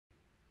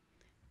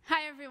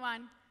Hi,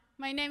 everyone.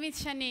 My name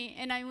is Shani,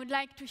 and I would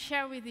like to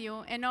share with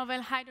you a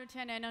novel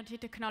hydrogen energy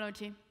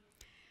technology.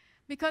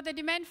 Because the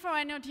demand for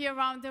energy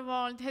around the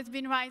world has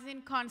been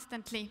rising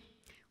constantly,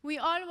 we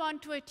all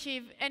want to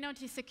achieve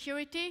energy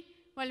security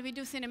while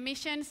reducing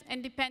emissions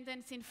and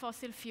dependence in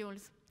fossil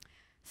fuels.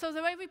 So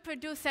the way we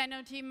produce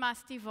energy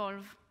must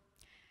evolve.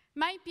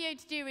 My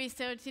PhD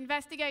research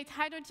investigates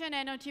hydrogen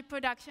energy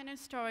production and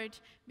storage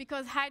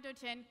because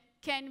hydrogen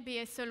can be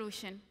a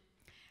solution.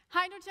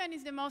 Hydrogen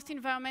is the most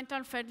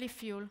environmentally friendly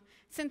fuel,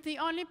 since the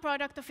only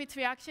product of its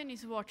reaction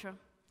is water.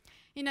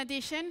 In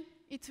addition,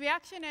 its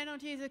reaction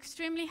energy is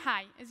extremely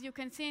high, as you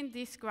can see in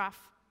this graph.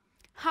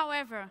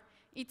 However,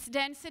 its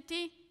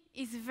density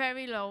is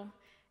very low,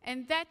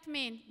 and that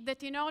means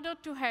that in order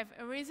to have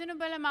a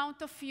reasonable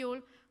amount of fuel,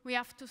 we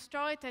have to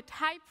store it at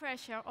high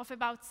pressure of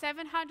about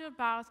 700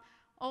 bars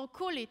or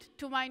cool it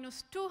to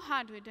minus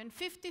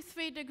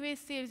 253 degrees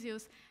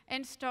Celsius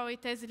and store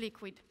it as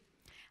liquid.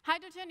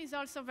 Hydrogen is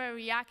also very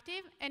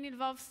reactive and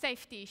involves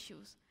safety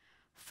issues.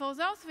 For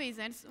those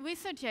reasons, we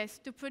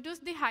suggest to produce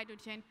the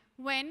hydrogen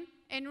when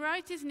and where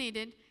it is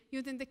needed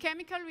using the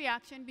chemical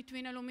reaction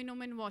between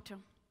aluminum and water.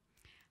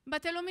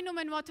 But aluminum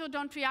and water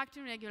don't react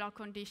in regular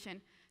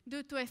conditions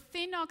due to a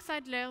thin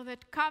oxide layer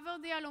that covers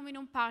the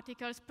aluminum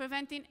particles,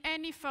 preventing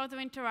any further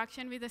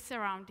interaction with the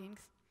surroundings.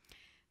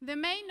 The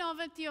main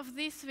novelty of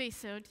this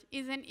research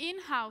is an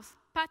in-house,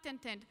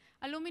 patented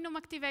aluminum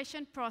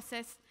activation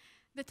process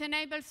that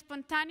enables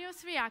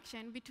spontaneous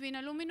reaction between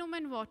aluminum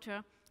and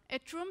water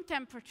at room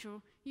temperature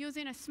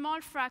using a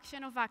small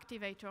fraction of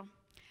activator.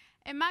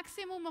 A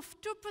maximum of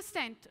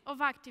 2% of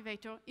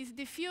activator is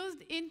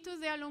diffused into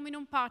the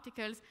aluminum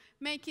particles,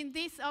 making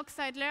this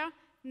oxide layer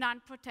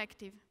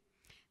non-protective.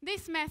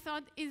 This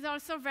method is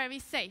also very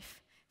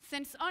safe,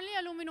 since only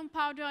aluminum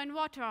powder and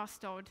water are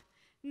stored.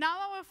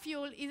 Now our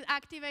fuel is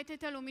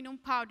activated aluminum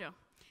powder.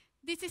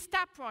 This is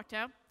tap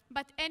water,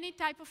 but any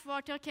type of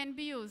water can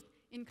be used,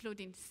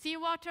 including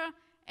seawater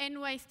and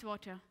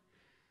wastewater.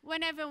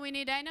 Whenever we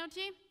need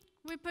energy,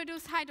 we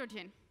produce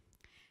hydrogen.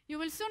 You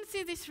will soon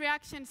see this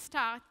reaction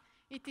start.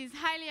 It is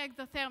highly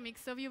exothermic,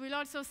 so you will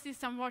also see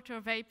some water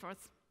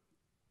vapors.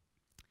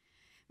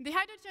 The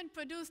hydrogen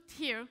produced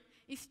here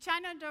is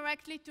channeled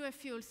directly to a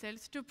fuel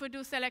cells to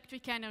produce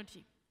electric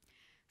energy.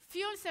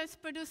 Fuel cells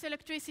produce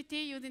electricity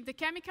using the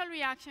chemical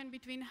reaction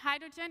between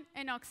hydrogen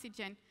and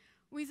oxygen,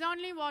 with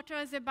only water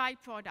as a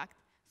byproduct,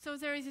 so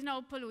there is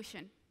no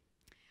pollution.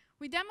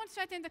 We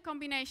demonstrated the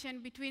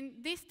combination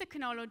between this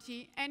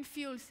technology and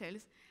fuel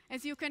cells,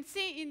 as you can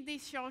see in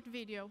this short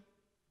video.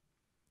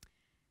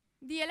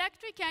 The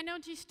electric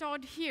energy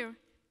stored here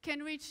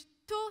can reach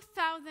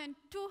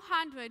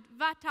 2,200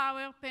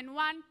 watt-hours per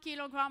 1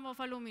 kilogram of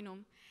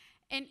aluminum.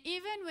 And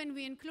even when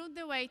we include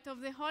the weight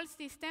of the whole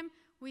system,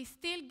 we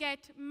still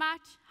get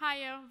much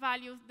higher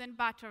values than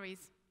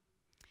batteries.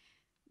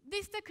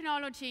 This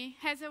technology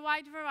has a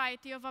wide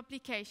variety of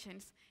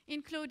applications,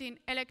 including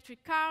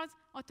electric cars,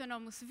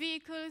 autonomous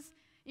vehicles,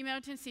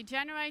 emergency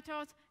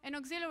generators, and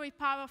auxiliary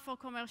power for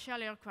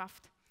commercial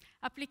aircraft.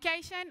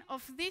 Application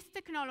of this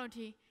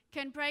technology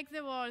can break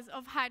the walls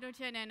of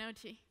hydrogen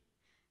energy.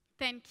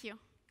 Thank you.